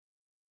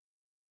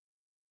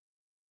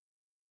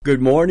Good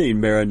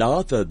morning,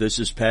 Maranatha. This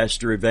is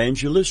Pastor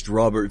Evangelist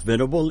Robert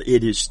Venable.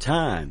 It is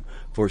time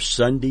for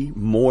Sunday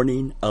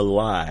Morning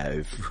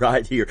Alive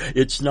right here.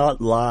 It's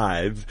not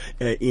live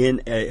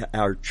in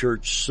our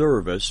church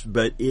service,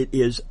 but it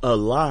is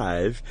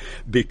alive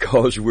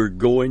because we're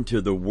going to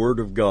the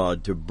Word of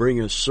God to bring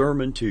a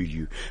sermon to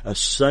you, a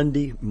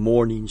Sunday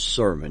morning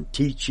sermon,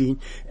 teaching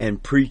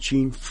and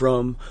preaching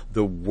from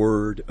the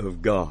Word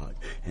of God.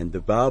 And the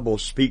Bible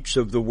speaks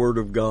of the Word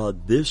of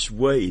God this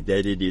way,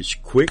 that it is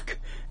quick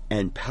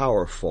and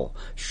powerful,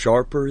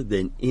 sharper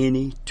than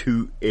any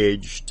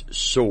two-edged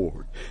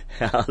sword.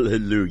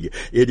 Hallelujah.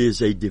 It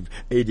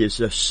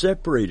is a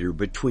separator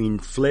between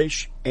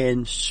flesh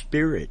and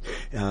spirit.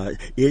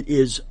 It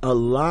is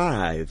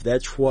alive.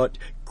 That's what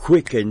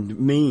quickened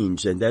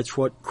means, and that's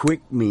what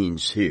quick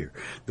means here.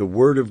 The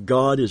Word of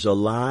God is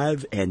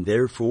alive, and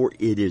therefore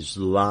it is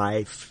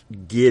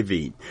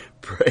life-giving.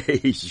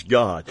 Praise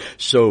God.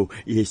 So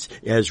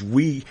as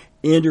we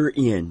enter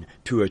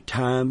into a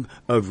time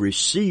of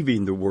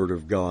receiving the Word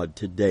of God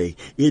today,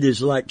 it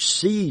is like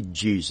seed,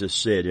 Jesus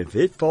said. If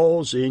it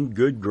falls in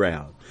good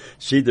ground,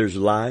 see, there's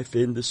life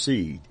in the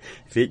seed.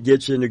 If it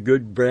gets in a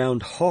good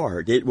ground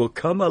heart, it will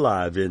come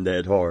alive in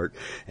that heart,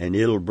 and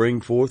it'll bring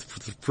forth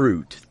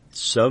fruit,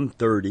 some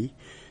 30,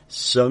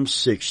 some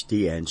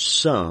 60, and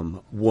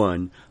some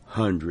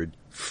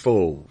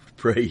 100-fold.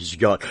 Praise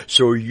God.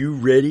 So are you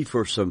ready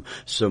for some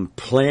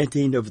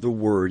planting of the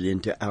Word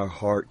into our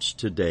hearts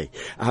today?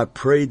 I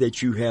pray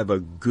that you have a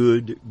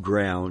good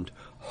ground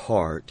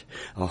heart,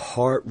 a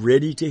heart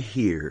ready to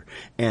hear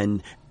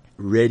and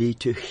ready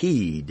to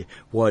heed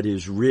what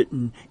is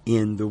written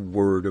in the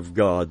Word of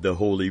God, the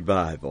Holy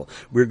Bible.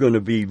 We're going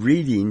to be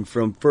reading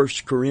from 1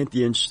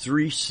 Corinthians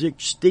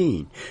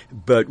 3:16,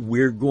 but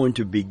we're going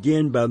to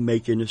begin by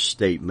making a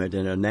statement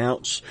and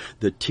announce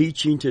the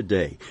teaching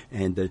today.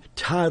 And the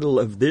title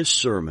of this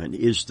sermon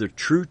is "The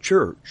True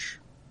Church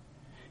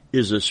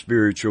is a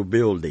Spiritual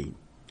Building."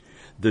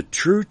 The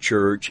true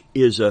church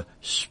is a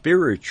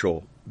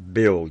spiritual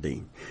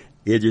building.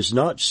 It is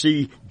not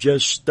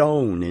just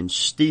stone and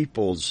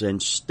steeples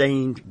and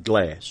stained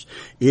glass.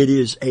 It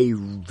is a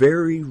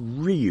very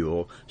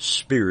real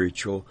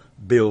spiritual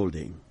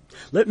building.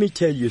 Let me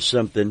tell you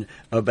something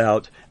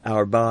about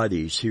our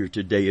bodies here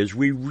today as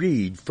we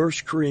read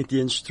 1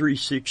 Corinthians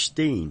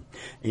 3:16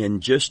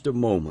 in just a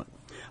moment.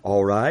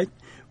 All right?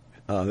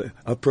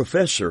 A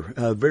professor,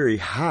 a very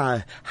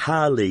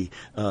highly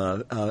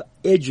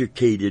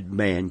educated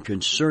man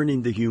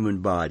concerning the human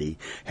body,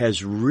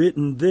 has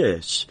written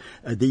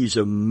these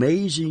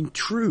amazing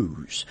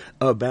truths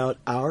about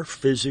our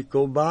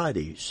physical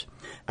bodies.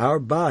 Our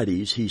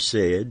bodies, he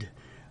said,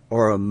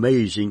 are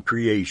amazing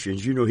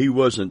creations. You know, he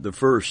wasn't the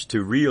first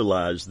to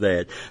realize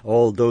that,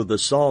 although the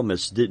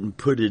psalmist didn't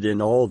put it in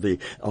all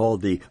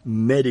the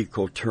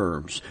medical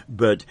terms,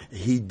 but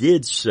he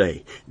did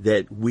say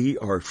that we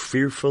are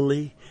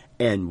fearfully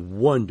and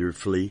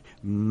wonderfully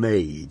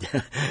made.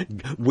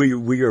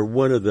 We are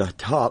one of the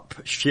top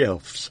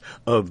shelves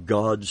of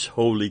God's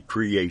holy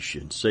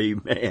creations.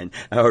 Amen.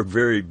 Our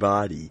very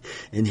body.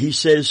 And he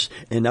says,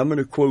 and I'm going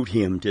to quote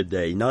him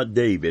today, not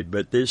David,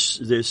 but this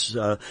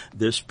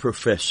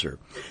professor.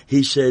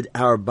 He said,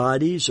 "Our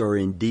bodies are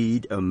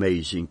indeed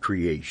amazing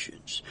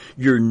creations.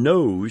 Your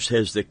nose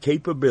has the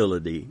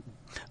capability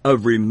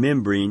of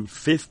remembering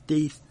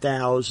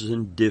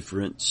 50,000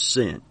 different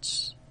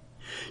scents.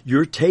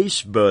 Your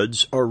taste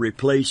buds are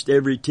replaced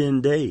every 10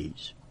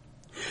 days.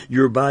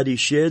 Your body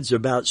sheds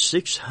about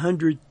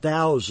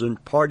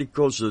 600,000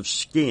 particles of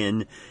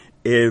skin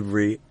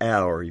every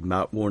hour." You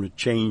might want to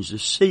change the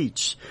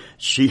sheets.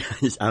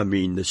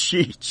 The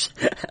sheets.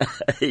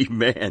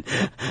 Amen.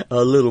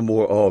 A little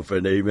more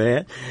often.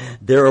 Amen.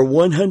 There are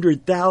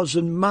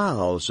 100,000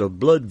 miles of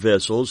blood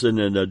vessels in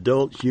an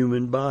adult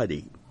human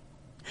body.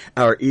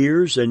 Our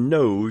ears and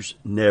nose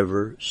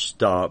never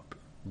stop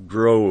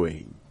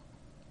growing.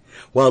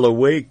 While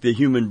awake, the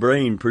human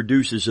brain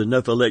produces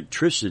enough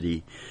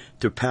electricity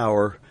to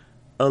power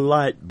a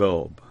light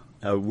bulb.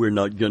 We're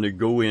not going to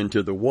go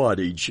into the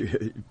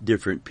wattage.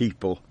 Different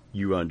people,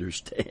 you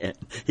understand.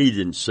 He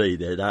didn't say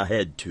that. I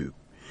had to.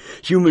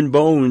 Human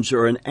bones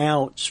are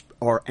ounce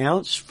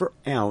for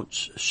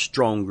ounce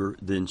stronger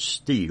than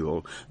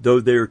steel,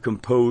 though they're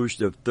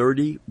composed of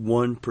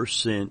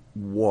 31%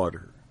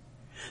 water.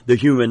 The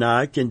human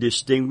eye can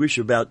distinguish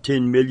about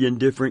 10 million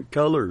different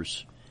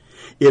colors.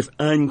 If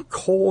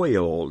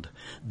uncoiled,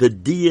 the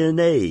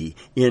DNA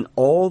in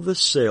all the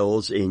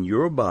cells in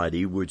your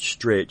body would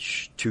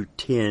stretch to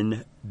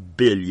 10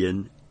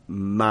 billion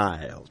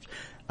miles.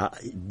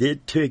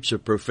 It takes a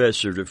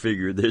professor to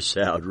figure this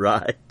out,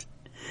 right?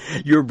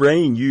 Your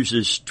brain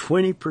uses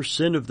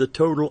 20% of the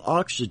total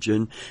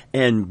oxygen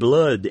and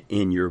blood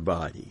in your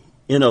body.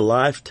 In a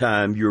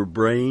lifetime, your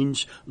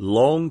brain's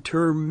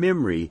long-term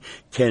memory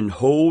can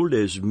hold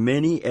as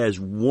many as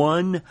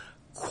 1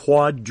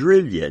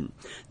 quadrillion.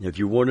 Now, if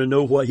you want to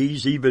know what,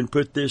 he's even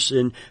put this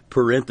in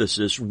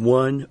parenthesis,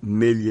 1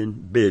 million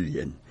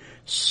billion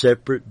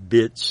separate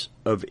bits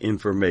of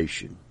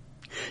information.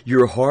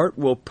 Your heart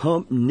will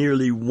pump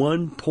nearly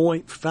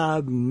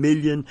 1.5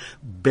 million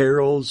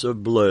barrels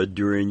of blood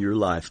during your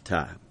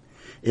lifetime,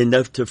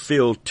 enough to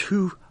fill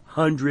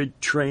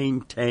 200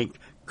 train tank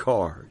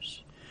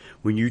cars.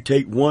 When you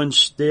take one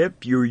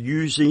step, you're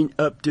using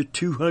up to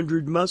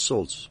 200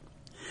 muscles.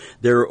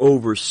 There are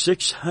over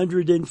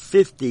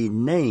 650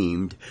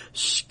 named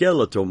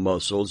skeletal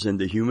muscles in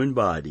the human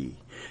body.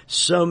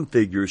 Some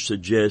figures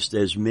suggest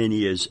as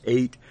many as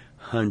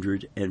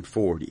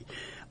 840.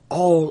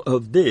 All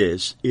of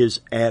this is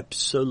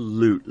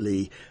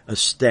absolutely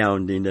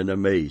astounding and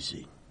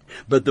amazing.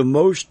 But the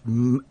most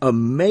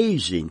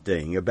amazing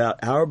thing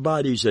about our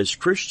bodies as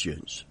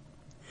Christians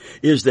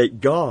is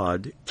that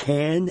God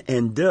can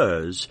and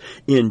does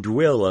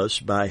indwell us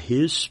by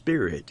His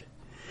Spirit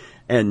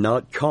and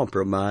not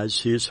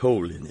compromise His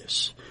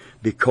holiness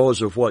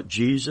because of what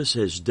Jesus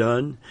has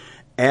done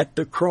at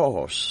the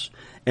cross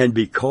and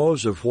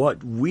because of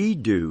what we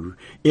do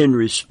in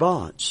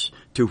response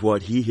to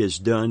what He has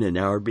done in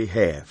our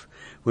behalf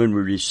when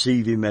we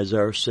receive Him as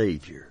our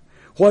Savior.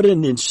 What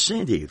an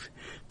incentive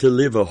to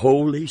live a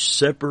holy,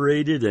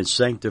 separated, and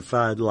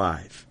sanctified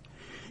life.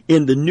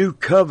 In the new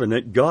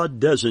covenant, God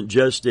doesn't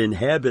just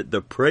inhabit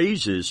the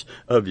praises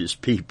of His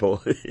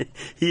people.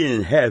 He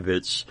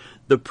inhabits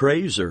the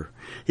praiser.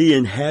 He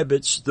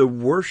inhabits the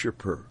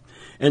worshiper.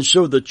 And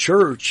so the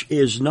church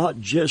is not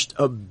just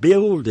a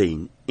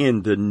building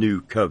in the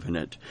new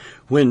covenant.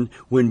 When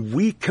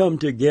we come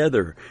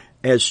together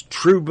as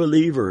true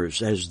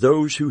believers, as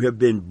those who have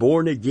been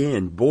born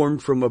again, born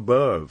from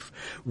above,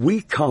 we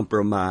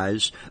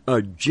compromise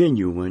a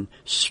genuine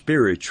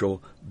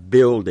spiritual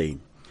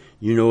building.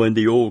 You know, in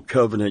the Old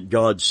Covenant,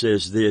 God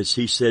says this.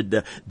 He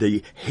said,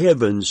 the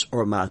heavens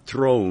are my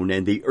throne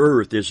and the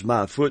earth is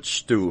my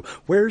footstool.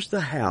 Where's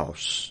the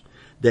house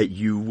that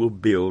you will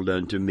build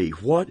unto me?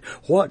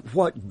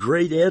 What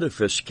great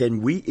edifice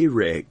can we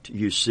erect,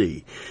 you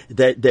see,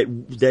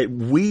 that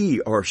we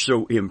are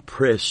so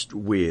impressed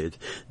with,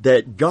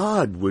 that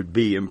God would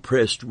be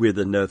impressed with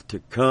enough to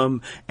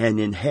come and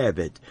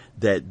inhabit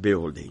that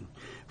building?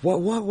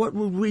 What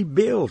would we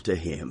build to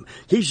Him?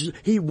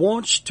 He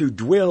wants to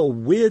dwell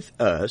with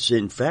us.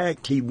 In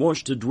fact, He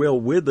wants to dwell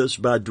with us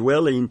by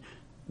dwelling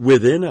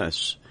within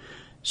us.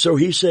 So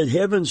He said,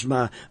 heaven's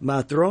my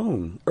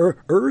throne.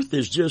 Earth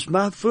is just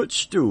my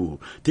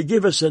footstool, to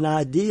give us an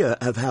idea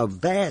of how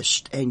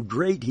vast and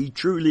great He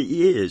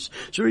truly is.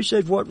 So He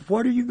said,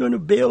 what are you going to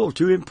build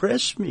to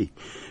impress me?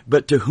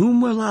 But to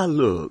whom will I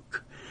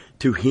look?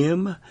 To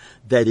him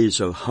that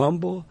is a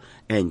humble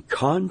and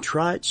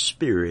contrite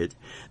spirit,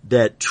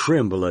 that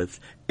trembleth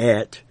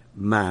at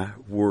my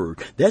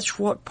word. That's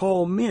what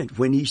Paul meant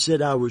when he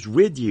said, I was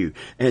with you,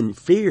 and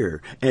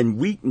fear and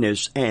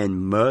weakness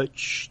and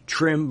much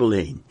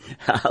trembling.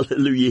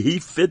 Hallelujah. He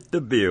fit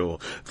the bill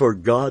for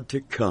God to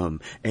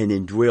come and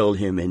indwell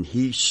him, and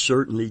He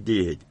certainly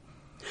did.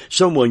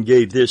 Someone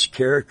gave this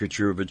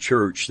caricature of a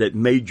church that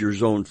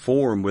majors on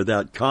form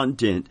without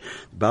content.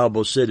 The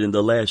Bible said in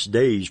the last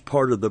days,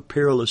 part of the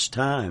perilous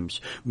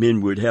times, men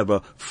would have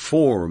a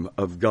form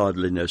of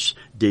godliness,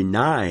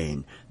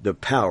 denying the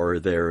power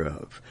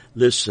thereof.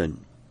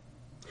 Listen,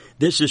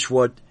 this is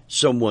what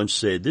someone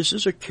said. This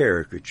is a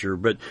caricature,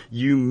 but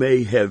you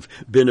may have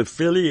been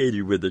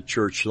affiliated with a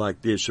church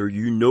like this, or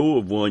you know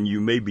of one,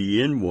 you may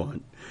be in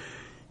one.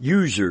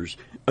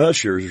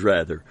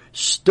 Ushers,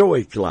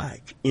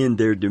 stoic-like in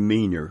their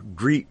demeanor,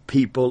 greet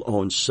people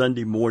on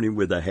Sunday morning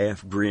with a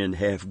half grin,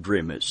 half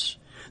grimace.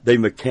 They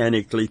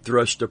mechanically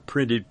thrust a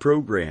printed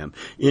program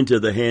into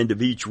the hand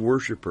of each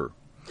worshiper.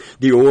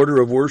 The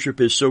order of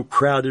worship is so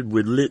crowded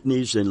with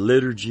litanies and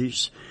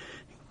liturgies,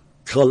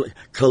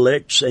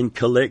 collects and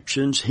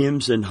collections,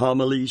 hymns and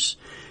homilies,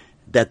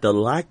 that the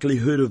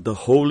likelihood of the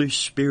Holy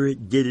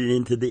Spirit getting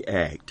into the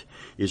act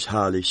is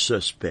highly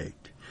suspect.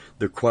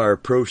 The choir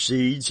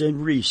proceeds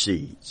and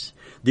recedes.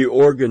 The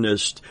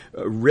organist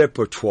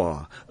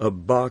repertoire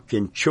of Bach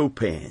and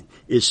Chopin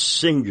is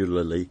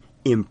singularly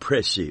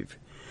impressive.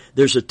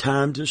 There's a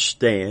time to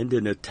stand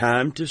and a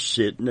time to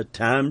sit and a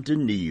time to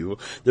kneel.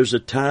 There's a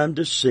time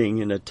to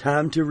sing and a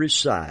time to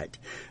recite,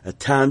 a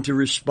time to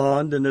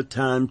respond and a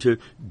time to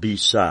be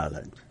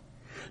silent.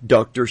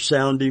 Dr.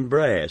 Sounding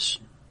Brass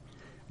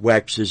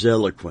waxes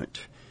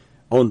eloquent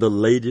on the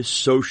latest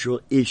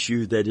social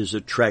issue that has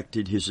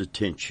attracted his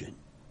attention.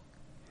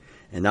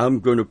 And I'm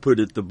going to put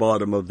at the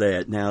bottom of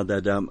that, now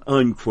that I'm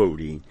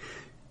unquoting,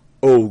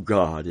 O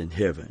God in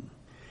heaven,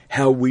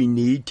 how we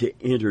need to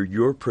enter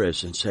your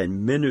presence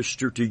and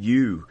minister to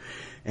you,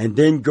 and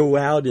then go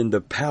out in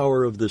the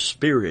power of the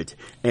Spirit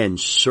and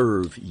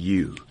serve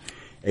you.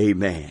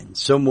 Amen.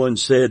 Someone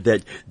said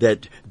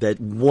that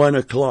 1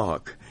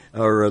 o'clock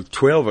or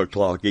 12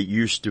 o'clock it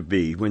used to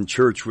be when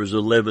church was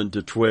 11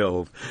 to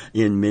 12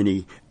 in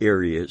many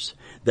areas,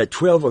 that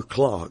 12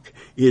 o'clock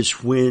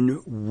is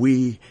when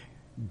we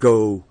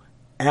go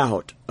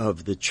out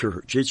of the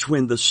church. It's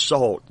when the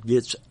salt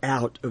gets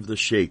out of the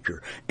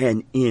shaker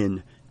and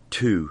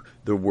into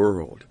the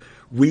world.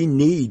 We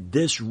need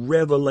this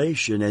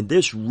revelation and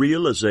this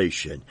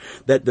realization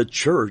that the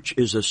church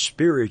is a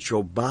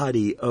spiritual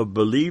body of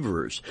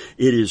believers.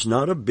 It is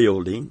not a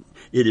building.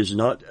 It is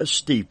not a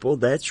steeple.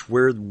 That's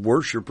where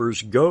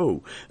worshipers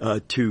go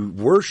to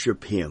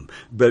worship Him.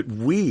 But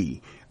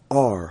we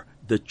are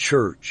the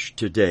church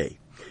today.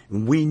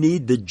 We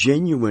need the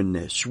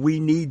genuineness. We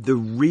need the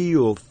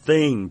real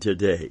thing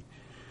today.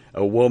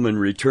 A woman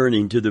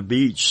returning to the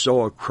beach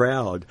saw a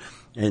crowd,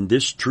 and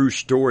this true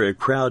story, a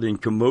crowd in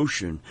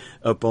commotion.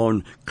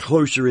 Upon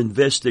closer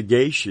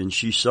investigation,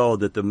 she saw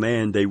that the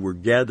man they were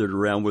gathered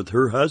around was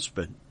her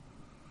husband.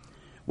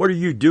 "What are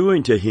you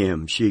doing to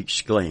him?" she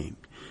exclaimed.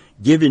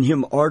 "Giving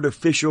him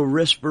artificial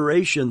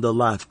respiration," the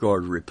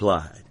lifeguard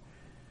replied.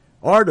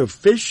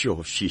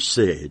 "Artificial," she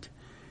said.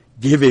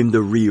 "Give him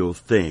the real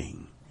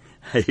thing."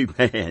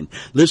 Amen.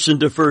 Listen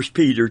to 1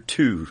 Peter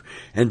 2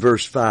 and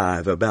verse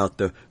 5 about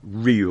the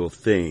real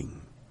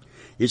thing.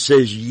 It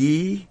says,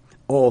 "Ye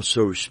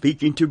also,"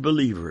 speaking to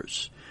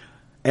believers,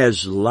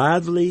 "as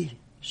lively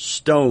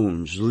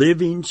stones,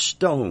 living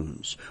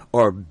stones,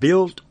 are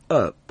built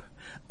up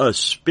a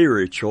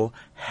spiritual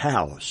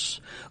house,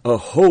 a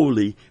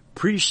holy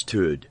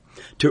priesthood,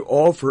 to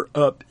offer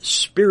up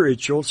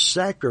spiritual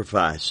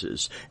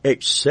sacrifices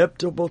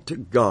acceptable to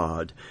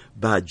God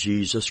by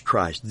Jesus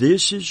Christ."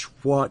 This is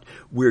what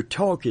we're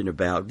talking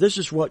about. This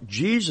is what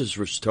Jesus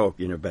was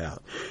talking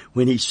about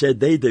when He said,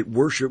 "They that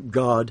worship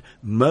God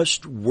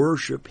must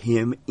worship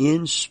Him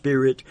in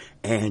spirit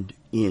and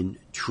in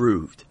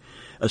truth."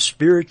 A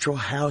spiritual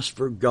house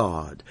for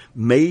God,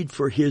 made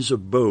for His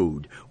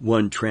abode,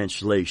 one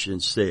translation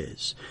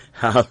says.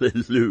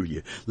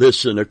 Hallelujah.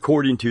 Listen,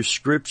 according to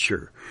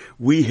Scripture,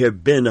 we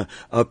have been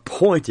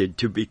appointed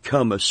to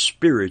become a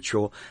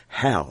spiritual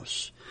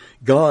house.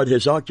 God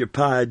has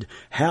occupied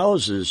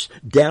houses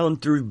down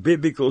through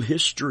biblical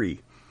history,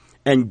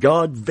 and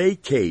God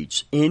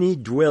vacates any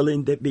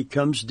dwelling that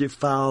becomes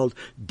defiled,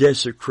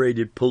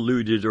 desecrated,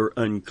 polluted, or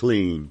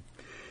unclean.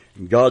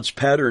 God's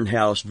pattern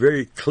house,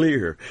 very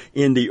clear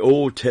in the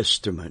Old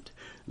Testament.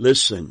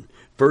 Listen,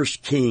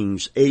 1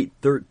 Kings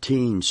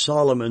 8:13,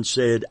 Solomon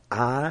said,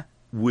 "I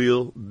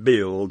will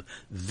build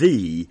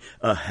thee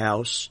a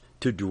house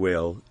to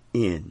dwell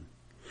in."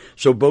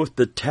 So both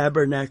the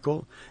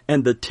tabernacle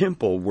and the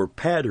temple were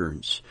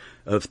patterns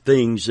of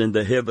things in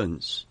the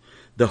heavens.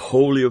 The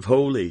Holy of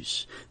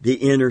Holies, the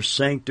inner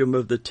sanctum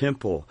of the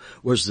temple,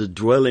 was the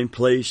dwelling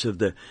place of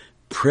the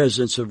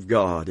presence of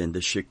God and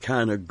the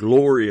Shekinah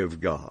glory of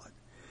God.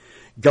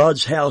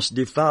 God's house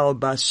defiled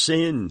by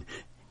sin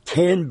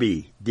can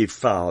be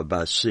defiled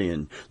by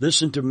sin.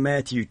 Listen to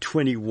Matthew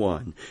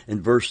 21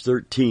 and verse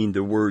 13,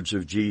 the words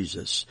of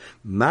Jesus.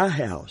 "My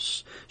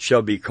house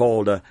shall be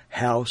called a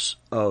house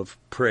of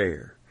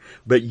prayer,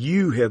 but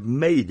you have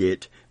made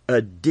it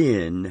a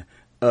den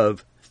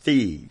of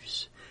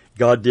thieves."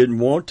 God didn't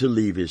want to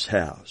leave His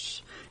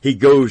house. He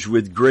goes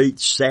with great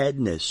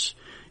sadness.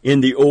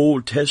 In the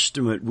Old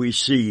Testament, we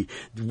see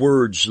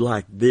words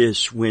like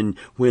this when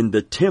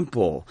the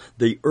temple,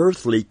 the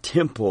earthly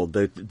temple,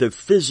 the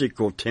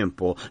physical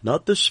temple,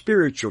 not the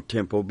spiritual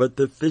temple, but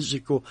the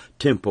physical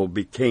temple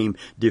became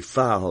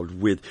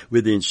defiled with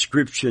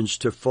inscriptions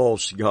to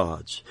false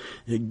gods.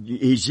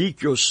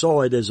 Ezekiel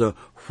saw it as a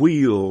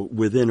wheel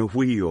within a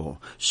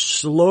wheel,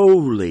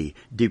 slowly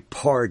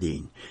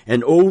departing,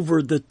 and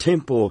over the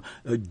temple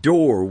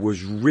door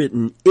was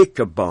written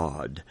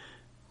Ichabod,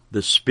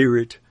 the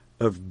Spirit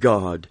of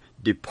God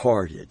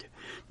departed.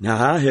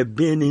 Now, I have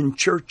been in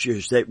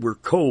churches that were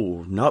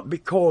cold, not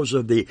because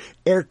of the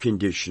air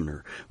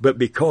conditioner, but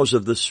because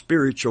of the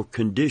spiritual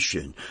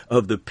condition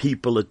of the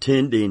people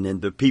attending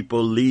and the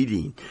people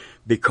leading,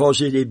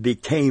 because it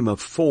became a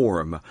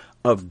form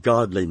of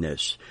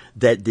godliness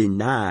that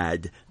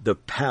denied the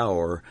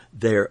power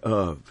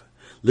thereof.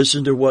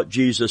 Listen to what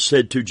Jesus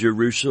said to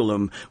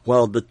Jerusalem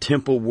while the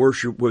temple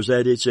worship was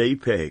at its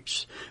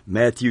apex.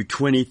 Matthew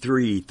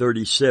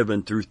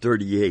 23:37 through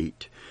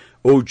 38.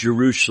 "O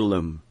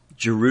Jerusalem,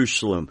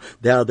 Jerusalem,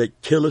 thou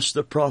that killest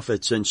the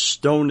prophets and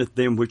stonest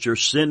them which are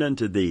sent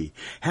unto thee,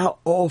 how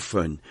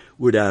often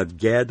would I have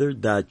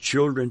gathered thy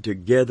children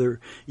together,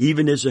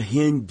 even as a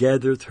hen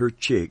gathereth her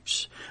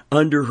chicks,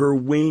 under her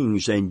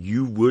wings, and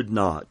you would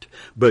not.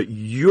 But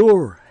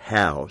your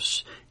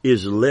house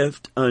is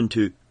left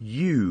unto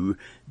you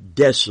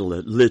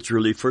desolate,"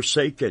 literally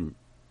forsaken.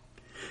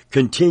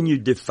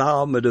 Continued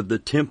defilement of the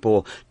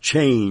temple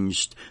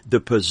changed the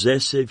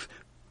possessive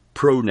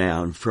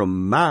pronoun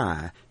from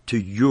my to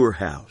your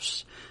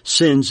house.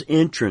 Sin's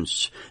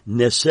entrance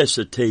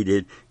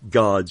necessitated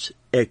God's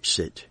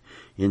exit.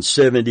 In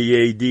 70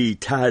 AD,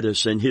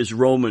 Titus and his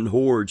Roman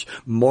hordes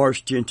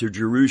marched into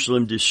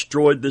Jerusalem,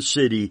 destroyed the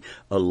city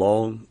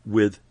along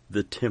with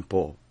the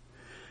temple.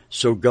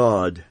 So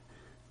God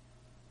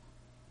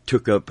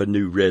took up a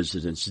new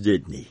residence,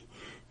 didn't He?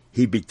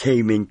 He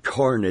became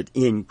incarnate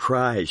in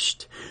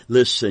Christ.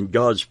 Listen,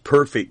 God's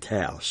perfect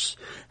house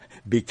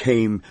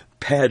became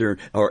pattern,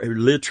 or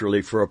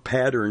literally for a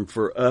pattern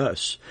for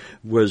us,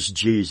 was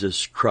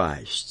Jesus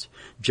Christ.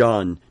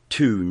 John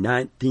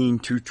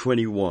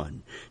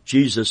 2:19-21.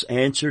 Jesus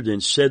answered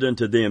and said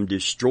unto them,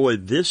 Destroy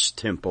this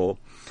temple,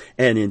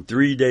 and in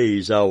 3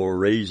 days I will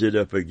raise it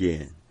up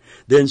again.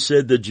 Then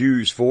said the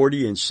Jews,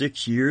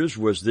 46 years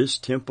was this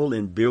temple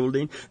in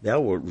building. Thou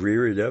wilt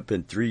rear it up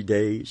in 3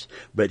 days.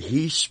 But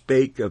he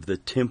spake of the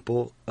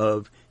temple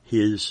of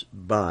his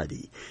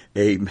body.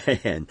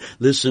 Amen.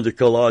 Listen to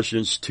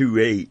Colossians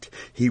 2:8.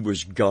 He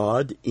was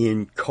God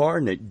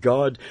incarnate.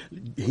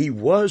 He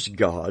was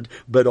God,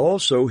 but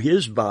also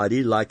his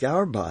body, like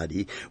our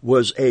body,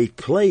 was a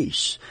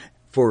place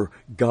for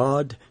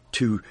God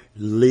to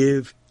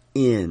live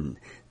in.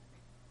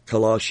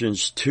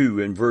 Colossians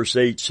 2 and verse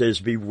 8 says,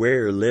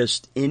 Beware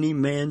lest any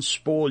man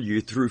spoil you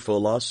through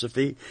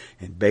philosophy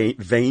and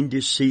vain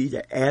deceit,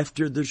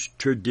 after the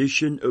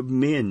tradition of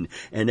men,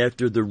 and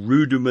after the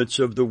rudiments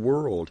of the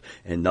world,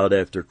 and not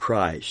after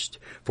Christ.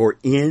 For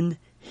in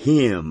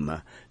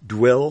him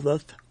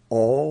dwelleth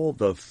all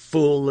the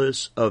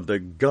fullness of the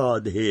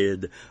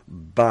Godhead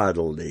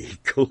bodily.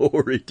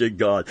 Glory to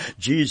God.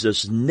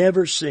 Jesus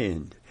never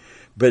sinned.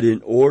 But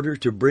in order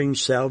to bring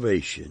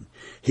salvation,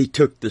 he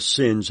took the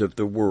sins of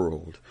the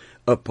world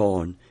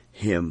upon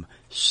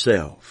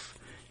himself.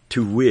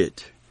 To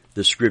wit,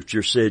 the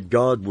scripture said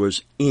God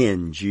was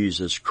in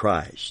Jesus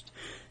Christ.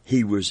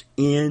 He was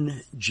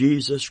in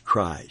Jesus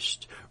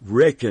Christ,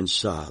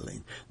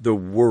 reconciling the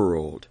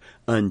world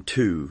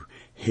unto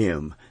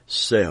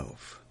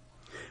himself.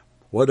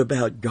 What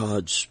about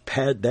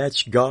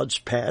that's God's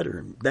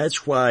pattern.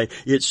 That's why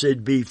it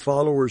said, Be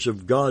followers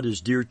of God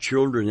as dear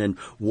children and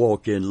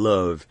walk in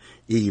love,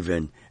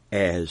 even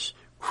as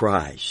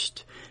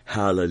Christ.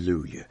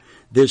 Hallelujah.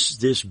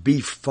 This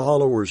be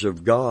followers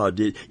of God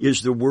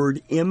is the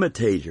word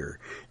imitator,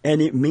 and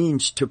it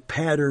means to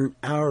pattern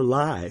our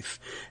life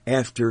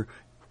after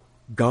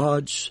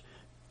God's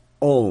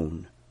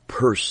own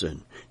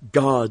person,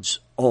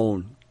 God's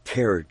own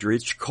character.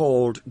 It's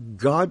called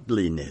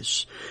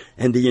godliness.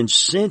 And the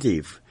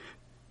incentive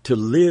to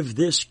live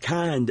this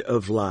kind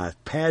of life,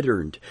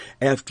 patterned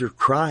after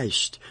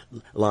Christ's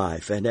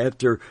life and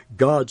after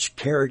God's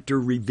character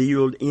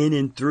revealed in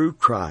and through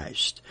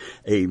Christ.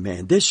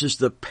 Amen. This is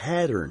the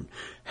pattern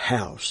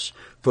house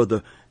for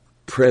the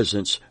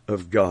presence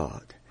of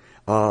God.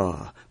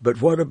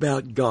 But what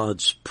about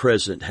God's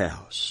present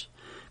house?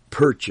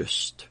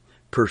 Purchased,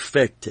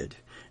 perfected,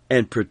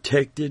 and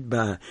protected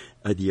by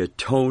the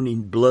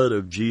atoning blood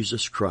of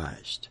Jesus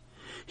Christ.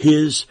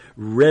 His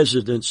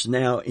residence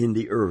now in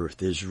the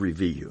earth is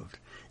revealed.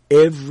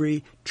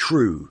 Every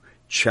true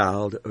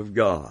child of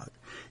God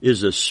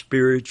is a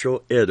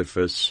spiritual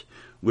edifice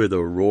with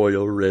a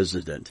royal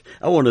resident.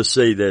 I want to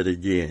say that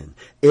again.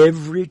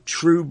 Every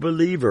true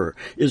believer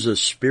is a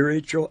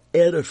spiritual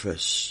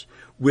edifice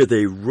with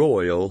a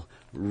royal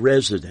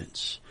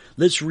residence.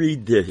 Let's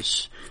read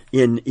this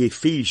in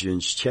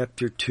Ephesians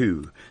chapter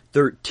 2,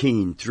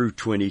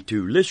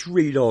 13-22. Let's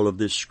read all of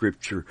this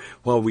scripture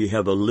while we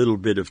have a little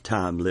bit of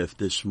time left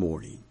this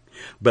morning.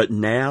 But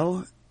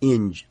now,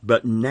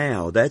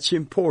 that's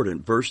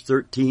important. Verse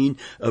 13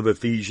 of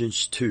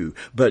Ephesians 2.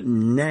 But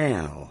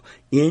now,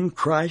 in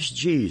Christ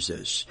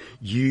Jesus,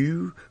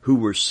 you who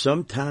were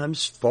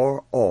sometimes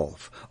far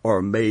off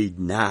are made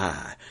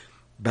nigh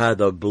by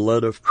the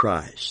blood of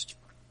Christ.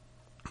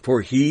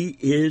 For he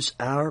is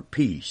our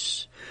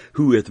peace,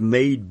 who hath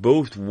made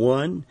both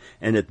one,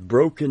 and hath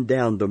broken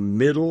down the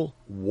middle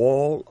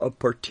wall of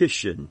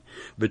partition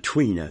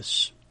between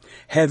us,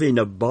 having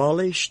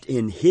abolished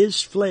in his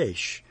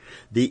flesh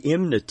the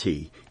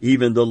enmity,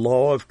 even the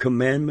law of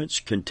commandments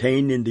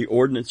contained in the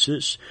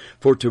ordinances,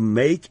 for to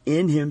make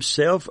in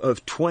himself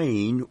of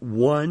twain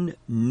one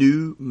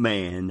new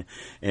man,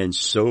 and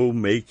so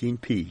making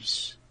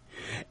peace.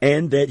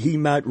 And that he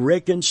might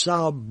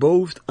reconcile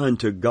both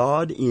unto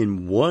God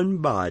in one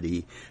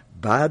body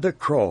by the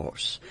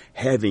cross,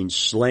 having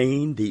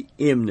slain the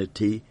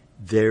enmity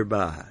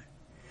thereby.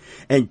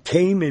 And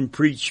came and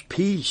preached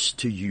peace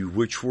to you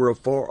which were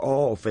afar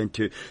off, and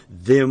to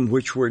them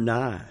which were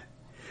nigh.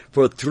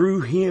 For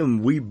through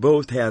him we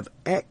both have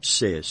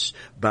access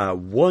by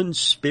one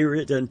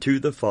Spirit unto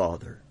the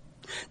Father.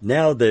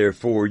 Now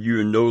therefore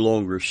you are no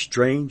longer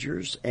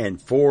strangers and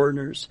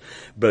foreigners,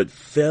 but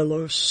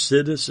fellow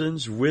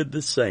citizens with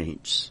the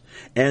saints,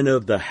 and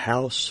of the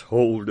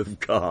household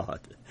of God,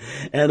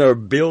 and are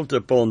built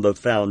upon the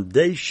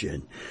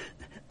foundation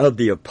of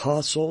the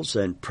apostles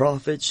and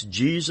prophets,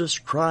 Jesus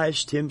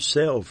Christ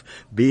himself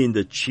being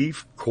the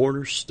chief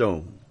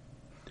cornerstone.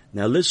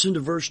 Now listen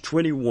to verse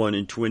 21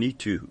 and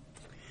 22.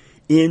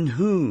 In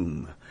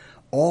whom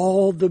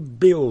all the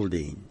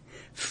building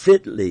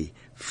fitly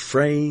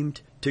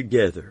framed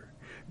together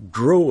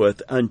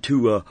groweth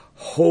unto a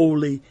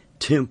holy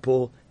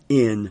temple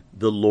in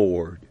the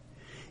Lord,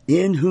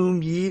 in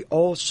whom ye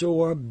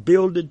also are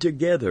builded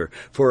together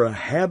for a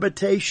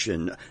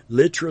habitation,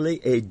 literally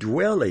a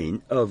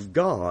dwelling of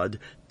God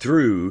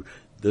through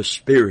the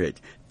Spirit,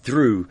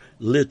 through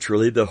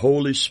literally the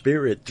Holy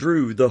Spirit,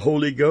 through the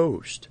Holy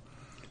Ghost.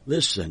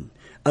 Listen,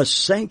 a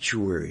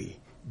sanctuary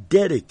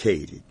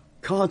dedicated,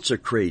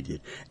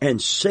 consecrated,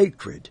 and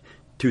sacred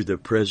to the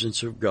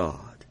presence of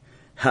God.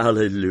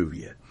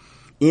 Hallelujah.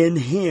 In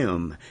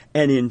Him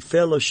and in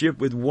fellowship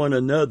with one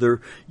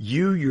another,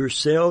 you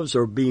yourselves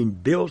are being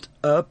built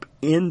up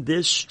in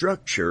this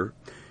structure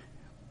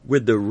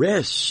with the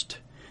rest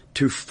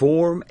to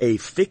form a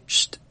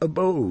fixed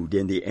abode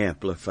in the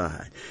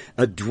Amplified,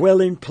 a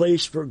dwelling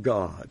place for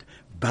God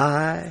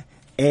by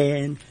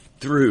and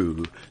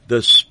through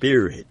the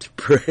Spirit.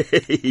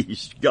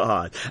 Praise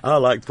God. I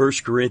like 1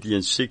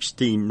 Corinthians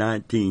 16,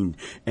 19,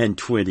 and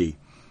 20.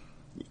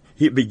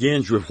 It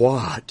begins with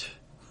what?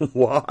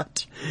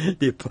 What?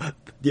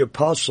 The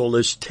apostle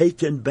is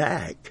taken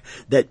back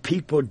that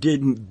people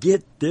didn't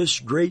get this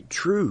great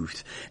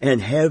truth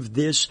and have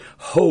this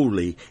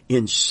holy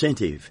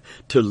incentive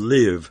to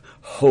live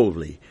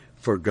holy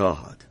for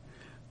God.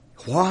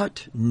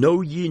 What?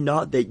 Know ye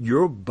not that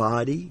your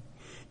body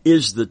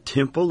is the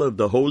temple of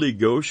the Holy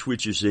Ghost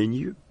which is in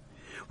you,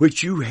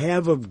 which you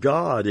have of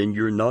God, and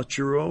you're not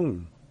your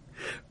own?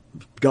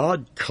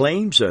 God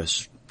claims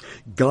us.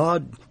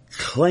 God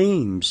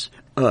claims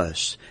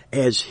us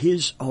as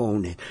His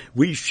own.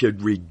 We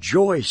should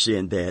rejoice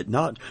in that,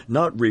 not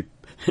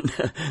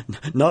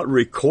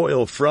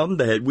recoil from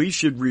that. We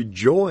should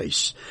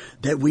rejoice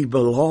that we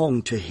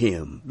belong to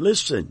Him.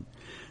 Listen,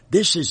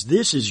 this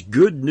is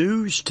good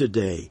news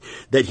today,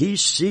 that He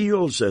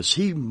seals us,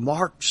 He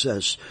marks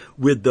us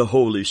with the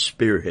Holy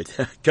Spirit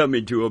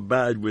coming to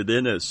abide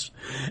within us.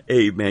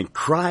 Amen.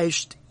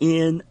 Christ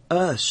in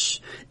us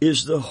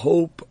is the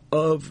hope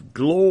of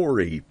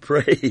glory.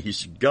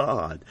 Praise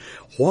God.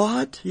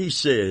 What? He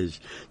says,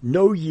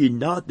 know ye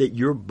not that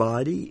your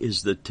body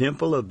is the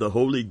temple of the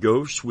Holy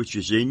Ghost which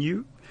is in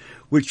you,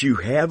 which you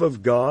have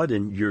of God,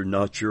 and you're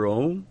not your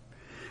own?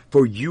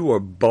 For you are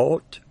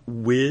bought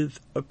with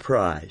a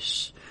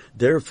price.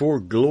 Therefore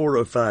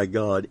glorify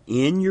God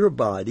in your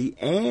body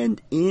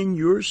and in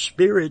your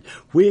spirit,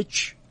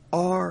 which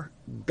are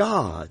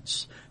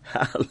God's.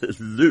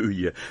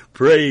 Hallelujah.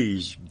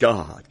 Praise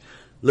God.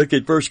 Look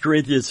at 1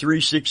 Corinthians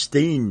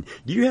 3:16.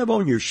 Do you have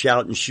on your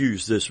shouting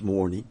shoes this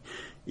morning?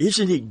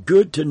 Isn't it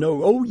good to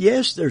know, oh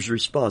yes, there's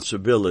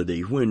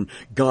responsibility when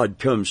God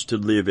comes to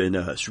live in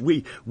us.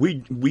 We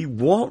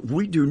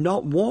do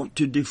not want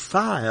to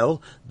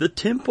defile the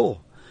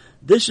temple.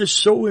 This is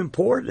so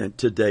important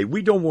today.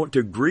 We don't want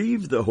to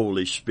grieve the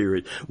Holy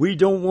Spirit. We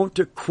don't want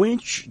to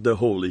quench the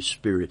Holy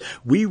Spirit.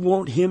 We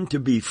want Him to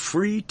be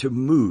free to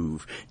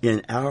move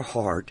in our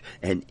heart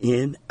and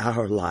in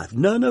our life.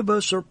 None of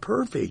us are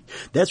perfect.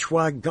 That's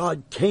why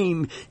God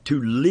came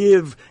to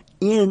live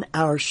in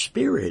our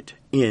spirit,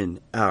 in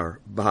our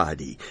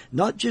body,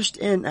 not just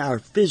in our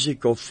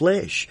physical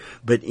flesh,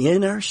 but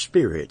in our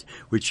spirit,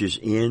 which is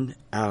in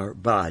our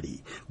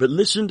body. But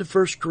listen to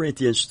 1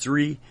 Corinthians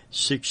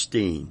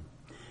 3:16.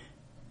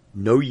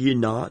 Know ye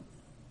not?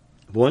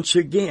 Once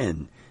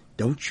again,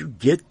 don't you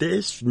get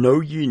this? Know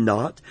ye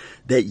not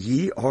that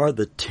ye are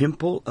the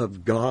temple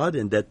of God,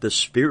 and that the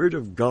Spirit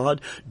of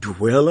God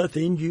dwelleth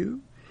in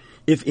you?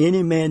 If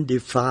any man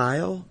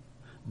defile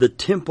the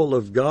temple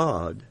of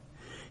God,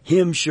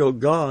 him shall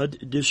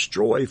God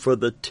destroy, for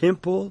the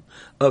temple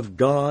of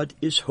God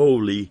is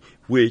holy,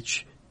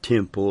 which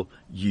temple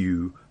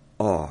you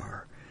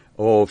are.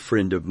 Oh,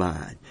 friend of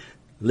mine,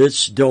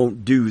 let's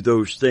don't do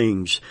those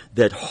things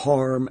that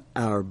harm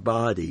our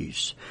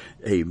bodies.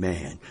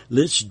 Amen.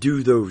 Let's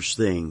do those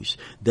things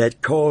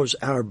that cause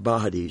our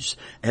bodies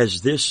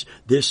as this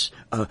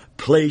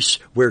place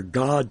where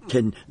God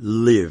can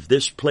live,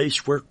 this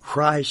place where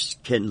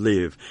Christ can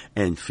live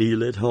and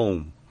feel at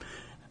home.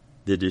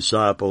 The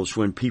disciples,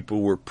 when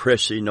people were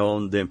pressing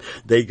on them,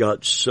 they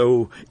got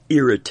so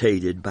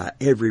irritated by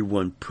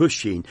everyone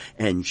pushing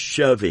and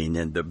shoving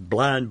and the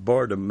blind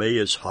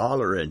Bartimaeus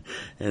hollering,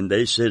 and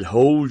they said,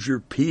 hold your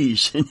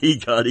peace, and he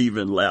got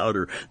even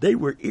louder. They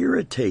were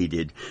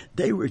irritated.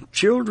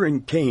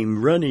 Children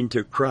came running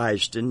to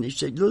Christ, and he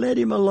said, let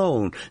him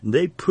alone. And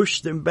they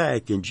pushed them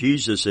back, and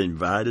Jesus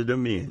invited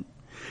them in.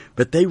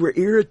 But they were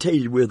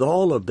irritated with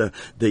all of the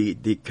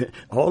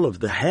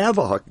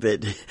havoc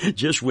that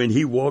just when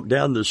he walked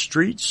down the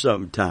street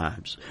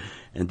sometimes.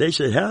 And they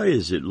said, how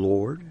is it,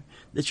 Lord,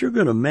 that you're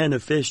going to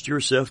manifest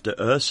yourself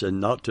to us and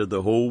not to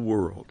the whole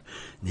world?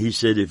 And he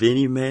said, if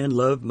any man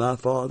love my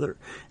Father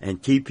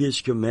and keep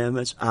his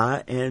commandments,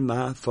 I and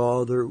my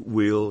Father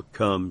will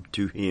come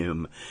to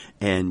him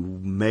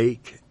and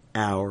make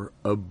our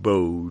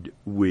abode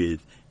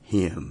with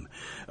him.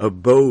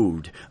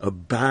 Abode,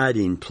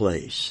 abiding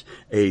place.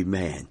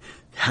 Amen.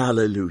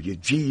 Hallelujah.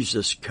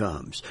 Jesus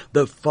comes.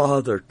 The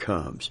Father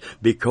comes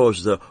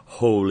because the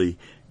Holy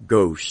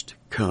Ghost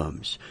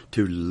comes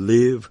to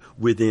live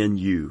within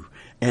you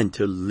and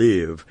to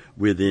live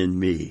within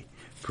me.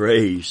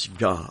 Praise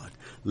God.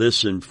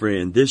 Listen,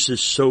 friend, this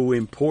is so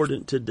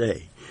important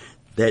today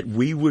that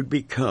we would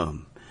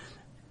become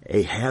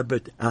a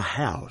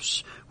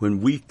house when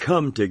we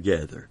come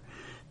together.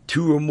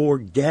 Two or more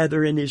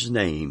gather in His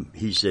name,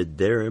 He said,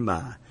 there am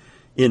I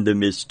in the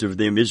midst of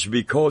them? Is it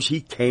because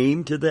He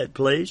came to that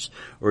place,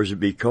 or is it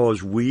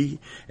because we,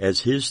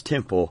 as His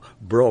temple,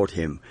 brought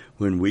Him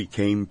when we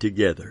came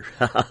together?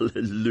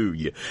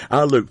 Hallelujah.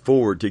 I look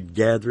forward to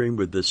gathering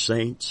with the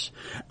saints.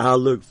 I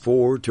look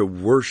forward to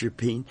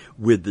worshiping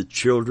with the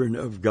children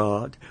of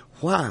God.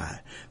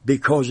 Why?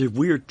 Because if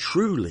we are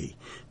truly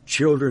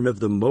children of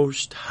the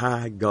Most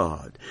High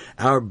God,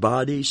 our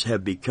bodies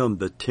have become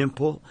the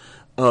temple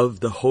of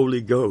the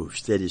Holy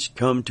Ghost that has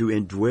come to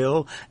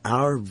indwell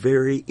our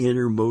very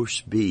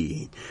innermost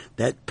being.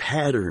 That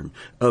pattern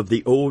of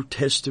the Old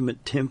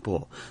Testament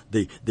temple,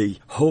 the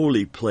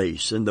holy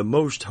place and the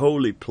most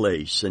holy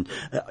place, and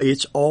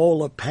it's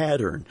all a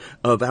pattern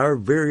of our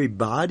very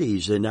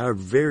bodies and our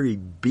very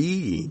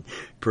being.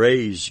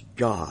 Praise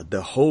God.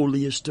 The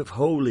holiest of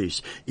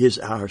holies is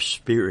our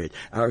spirit.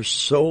 Our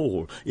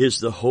soul is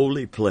the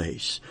holy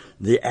place.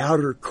 The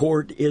outer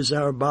court is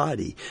our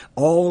body.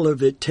 All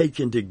of it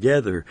taken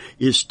together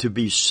is to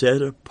be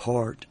set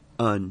apart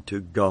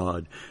unto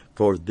God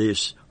for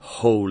this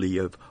holy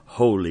of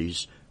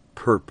holies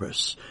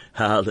purpose.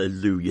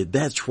 Hallelujah.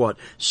 That's what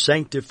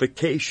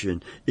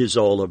sanctification is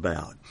all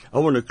about. I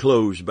want to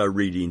close by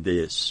reading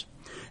this.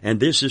 And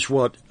this is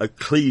what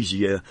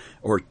ecclesia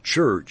or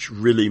church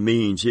really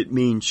means. It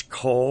means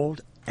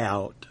called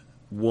out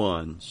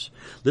ones.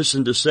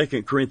 Listen to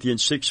 2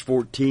 Corinthians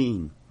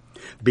 6:14.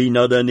 Be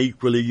not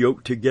unequally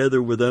yoked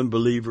together with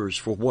unbelievers,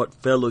 for what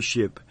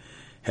fellowship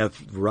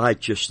hath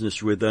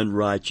righteousness with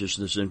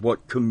unrighteousness, and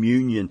what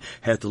communion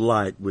hath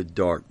light with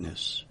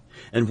darkness?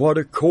 And what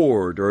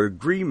accord or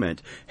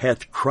agreement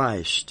hath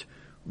Christ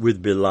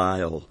with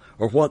Belial?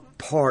 Or what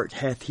part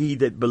hath he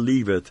that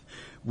believeth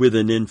with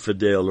an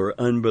infidel or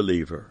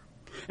unbeliever?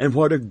 And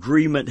what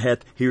agreement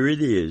hath, here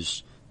it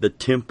is, the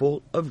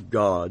temple of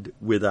God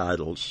with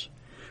idols?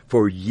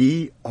 For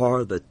ye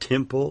are the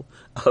temple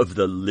of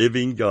the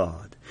living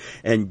God.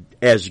 And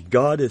as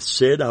God hath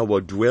said, I will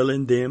dwell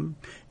in them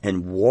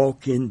and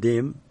walk in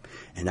them,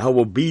 and I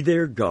will be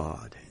their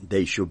God, and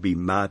they shall be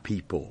my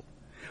people.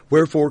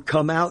 Wherefore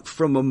come out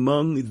from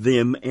among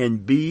them,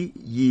 and be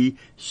ye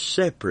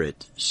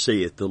separate,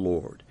 saith the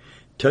Lord.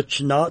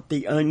 Touch not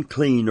the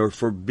unclean or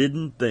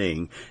forbidden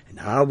thing, and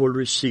I will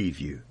receive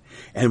you,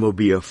 and will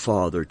be a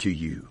father to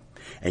you.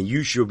 And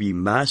you shall be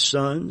my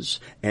sons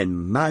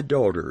and my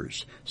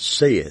daughters,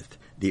 saith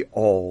the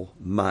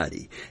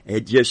Almighty.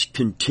 It just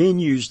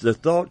continues, the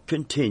thought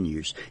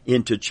continues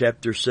into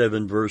chapter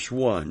 7, verse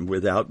 1,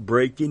 without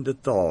breaking the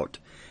thought.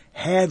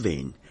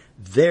 Having,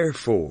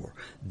 therefore,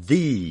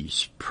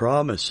 these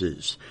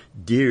promises,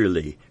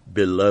 dearly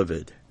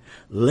beloved,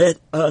 let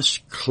us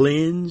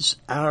cleanse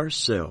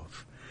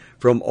ourselves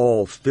from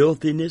all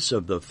filthiness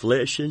of the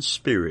flesh and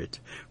spirit,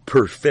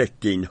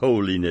 perfecting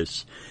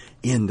holiness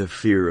in the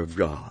fear of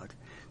God.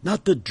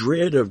 Not the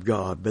dread of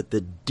God, but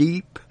the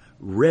deep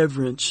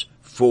reverence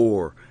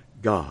for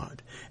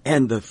God.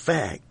 And the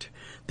fact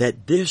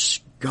that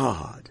this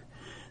God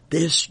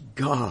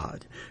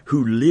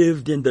who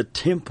lived in the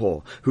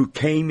temple, who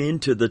came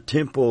into the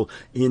temple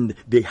in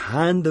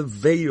behind the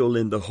veil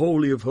in the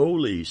Holy of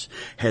Holies,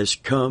 has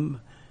come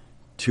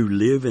to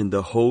live in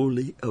the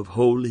Holy of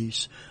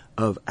Holies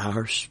of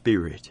our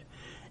spirit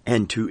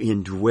and to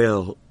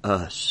indwell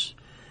us.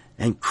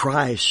 And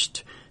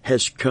Christ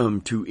has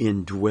come to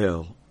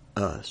indwell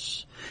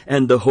us.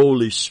 And the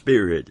Holy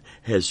Spirit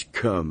has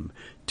come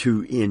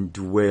to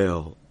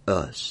indwell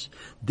us.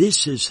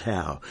 This is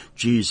how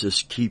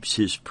Jesus keeps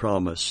His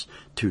promise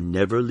to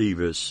never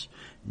leave us,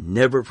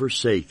 never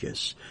forsake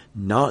us.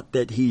 Not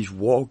that He's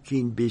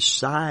walking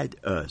beside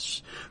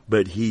us,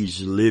 but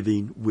He's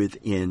living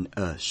within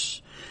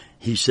us.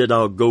 He said,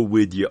 I'll go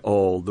with you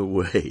all the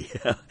way.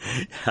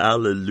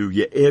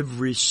 Hallelujah.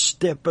 Every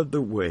step of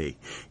the way,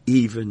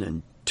 even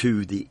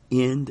unto the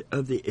end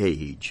of the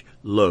age.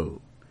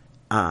 Lo,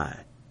 I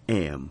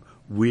am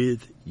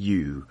with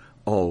you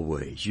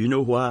always. You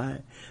know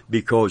why?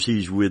 Because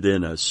He's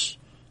within us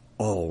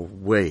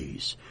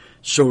always.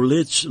 So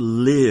let's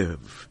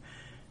live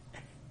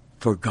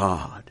for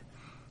God.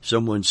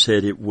 Someone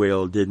said it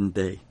well, didn't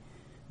they?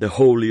 The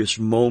holiest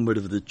moment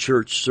of the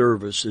church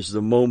service is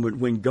the moment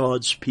when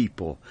God's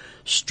people,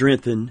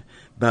 strengthened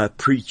by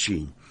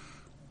preaching,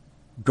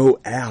 go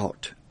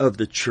out of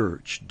the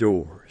church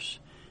doors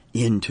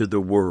into the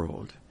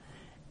world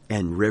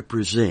and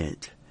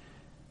represent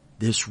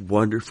this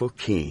wonderful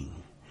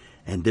King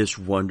and this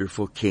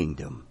wonderful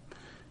kingdom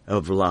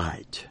of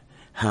light.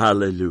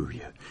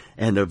 Hallelujah.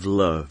 And of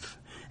love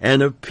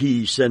and of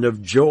peace and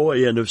of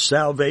joy and of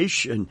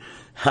salvation.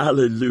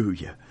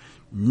 Hallelujah.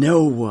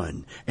 No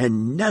one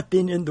and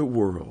nothing in the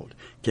world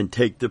can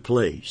take the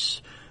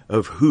place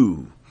of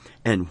who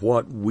and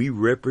what we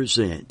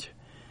represent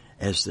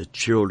as the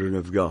children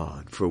of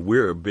God. For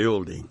we're a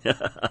building.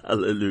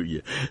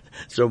 Hallelujah.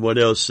 Someone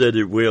else said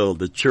it well.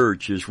 The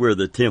church is where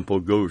the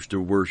temple goes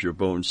to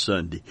worship on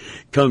Sunday.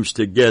 Comes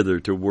together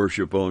to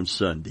worship on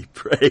Sunday.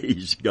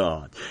 Praise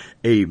God.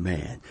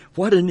 Amen.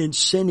 What an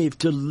incentive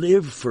to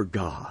live for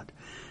God.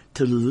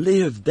 to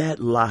live that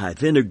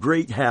life. In a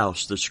great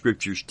house, the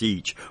Scriptures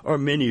teach, are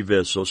many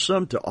vessels,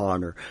 some to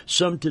honor,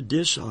 some to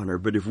dishonor.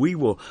 But if we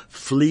will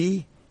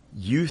flee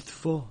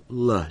youthful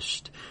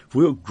lust, if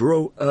we'll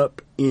grow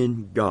up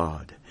in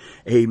God,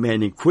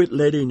 amen, and quit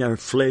letting our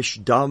flesh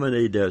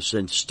dominate us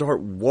and start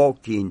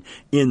walking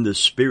in the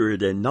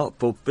Spirit and not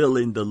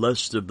fulfilling the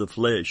lust of the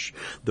flesh,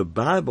 the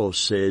Bible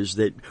says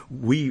that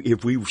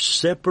if we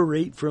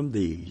separate from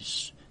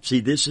these, see,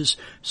 this is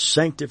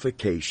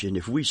sanctification.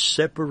 If we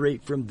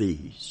separate from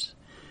these,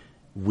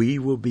 we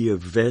will be a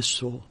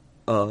vessel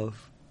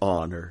of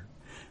honor,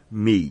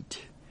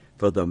 meet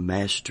for the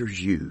Master's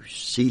use.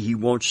 See, He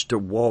wants to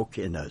walk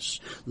in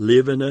us,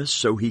 live in us,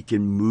 so He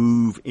can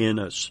move in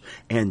us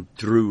and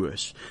through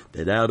us,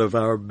 that out of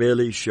our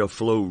bellies shall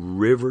flow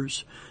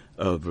rivers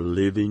of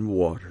living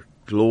water.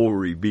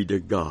 Glory be to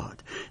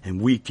God. And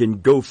we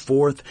can go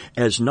forth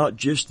as not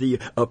just the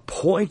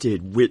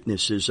appointed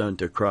witnesses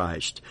unto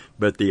Christ,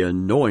 but the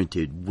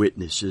anointed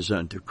witnesses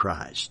unto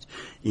Christ.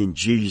 In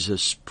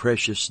Jesus'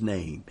 precious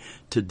name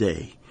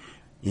today,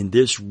 in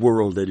this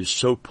world that is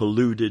so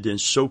polluted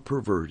and so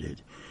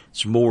perverted,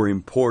 it's more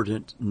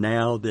important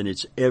now than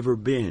it's ever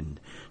been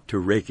to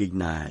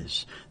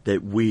recognize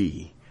that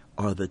we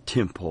are the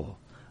temple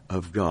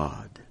of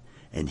God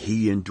and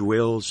He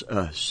indwells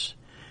us.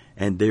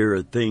 And there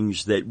are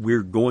things that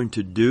we're going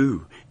to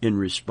do in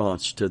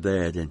response to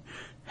that. And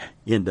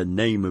in the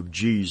name of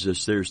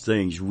Jesus, there's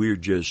things we're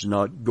just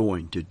not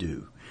going to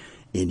do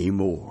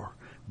anymore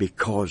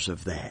because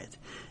of that.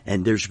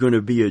 And there's going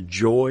to be a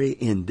joy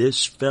in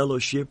this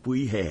fellowship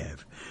we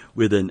have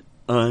with an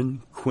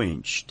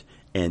unquenched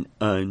and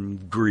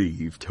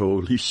ungrieved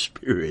Holy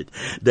Spirit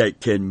that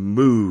can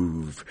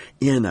move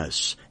in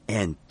us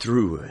and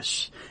through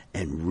us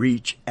and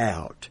reach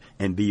out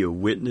and be a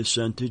witness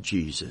unto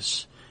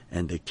Jesus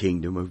and the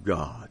kingdom of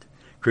God.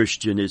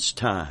 Christian, it's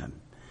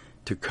time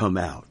to come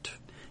out.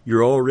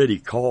 You're already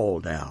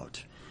called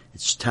out.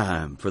 It's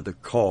time for the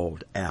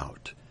called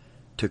out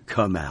to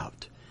come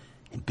out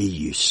and be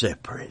ye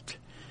separate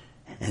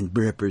and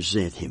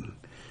represent Him.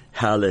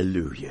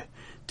 Hallelujah.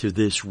 To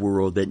this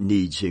world that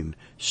needs Him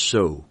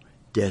so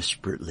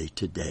desperately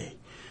today.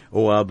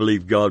 Oh, I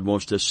believe God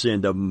wants to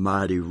send a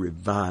mighty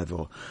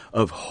revival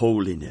of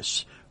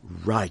holiness,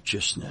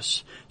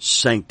 righteousness,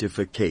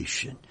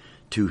 sanctification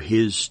to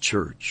His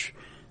church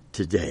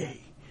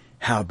today.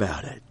 How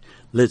about it?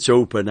 Let's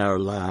open our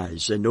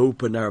lives and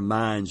open our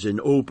minds and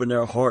open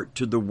our heart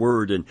to the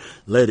Word and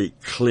let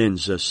it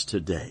cleanse us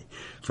today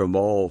from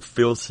all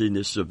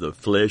filthiness of the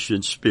flesh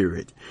and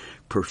spirit,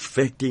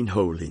 perfecting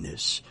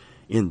holiness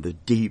in the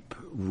deep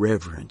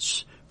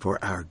reverence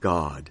for our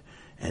God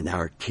and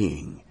our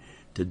King.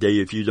 Today,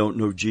 if you don't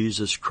know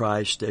Jesus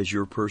Christ as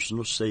your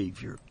personal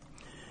Savior,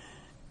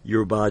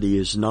 your body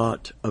is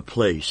not a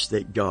place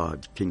that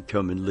God can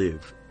come and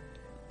live.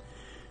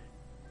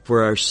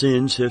 For our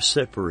sins have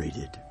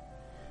separated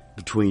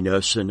between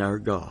us and our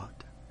God.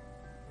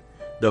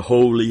 The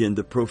holy and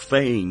the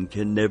profane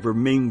can never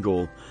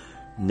mingle,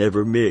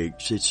 never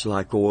mix. It's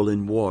like oil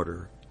and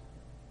water.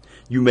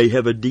 You may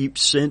have a deep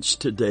sense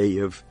today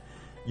of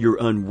your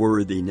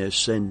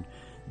unworthiness, and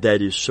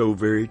that is so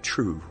very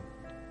true.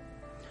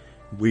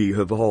 We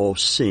have all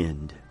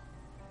sinned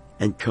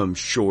and come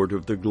short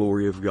of the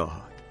glory of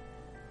God.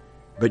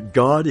 But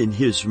God in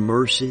His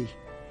mercy,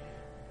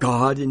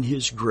 God in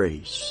His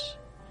grace,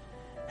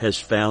 has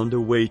found a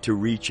way to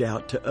reach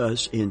out to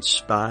us in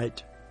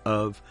spite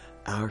of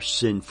our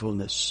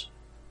sinfulness.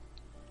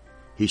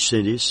 He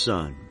sent His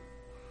Son,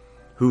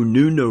 who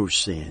knew no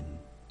sin,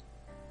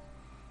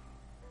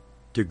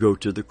 to go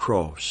to the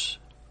cross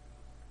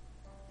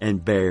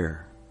and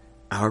bear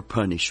our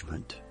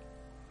punishment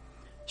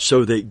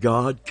so that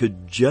God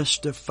could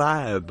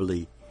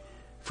justifiably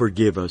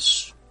forgive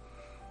us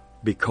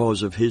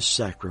because of His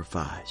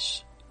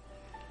sacrifice,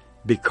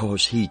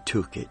 because He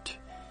took it,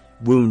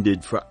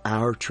 wounded for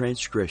our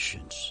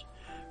transgressions,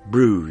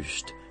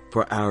 bruised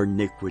for our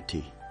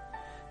iniquity.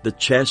 The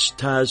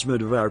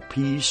chastisement of our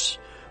peace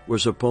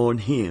was upon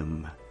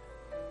Him.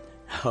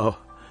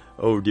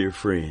 Oh, dear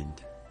friend.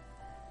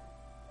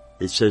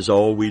 It says,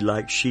 all we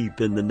like sheep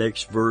in the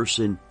next verse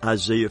in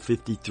Isaiah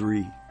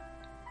 53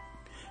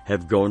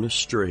 have gone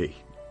astray.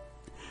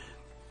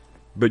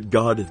 But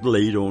God hath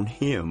laid on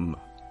Him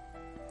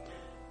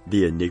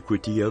the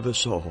iniquity of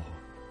us all,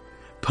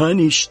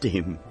 punished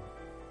Him.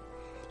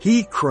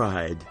 He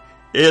cried,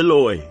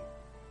 Eloi,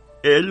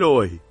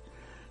 Eloi,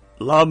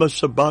 lama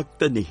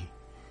sabachthani,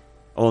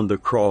 on the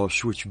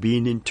cross, which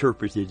being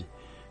interpreted,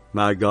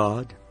 my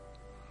God,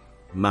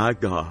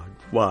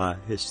 why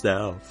hast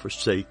thou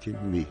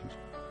forsaken me?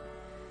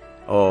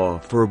 Oh,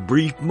 for a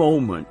brief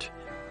moment,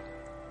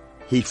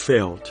 He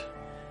felt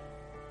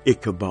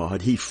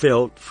Ichabod. He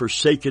felt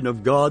forsaken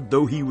of God,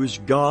 though He was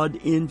God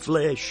in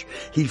flesh.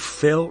 He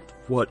felt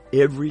what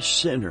every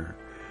sinner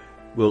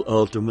will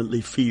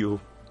ultimately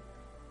feel,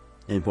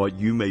 and what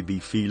you may be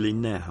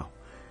feeling now.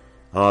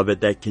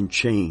 But that can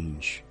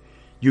change.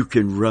 You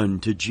can run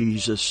to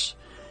Jesus.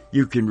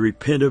 You can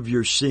repent of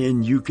your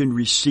sin. You can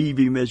receive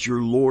Him as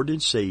your Lord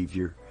and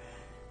Savior.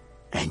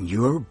 And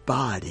your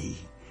body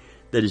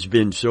that has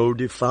been so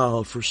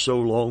defiled for so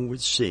long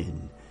with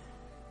sin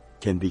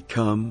can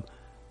become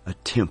a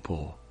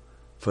temple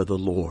for the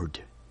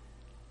Lord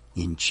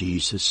in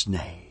Jesus'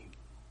 name.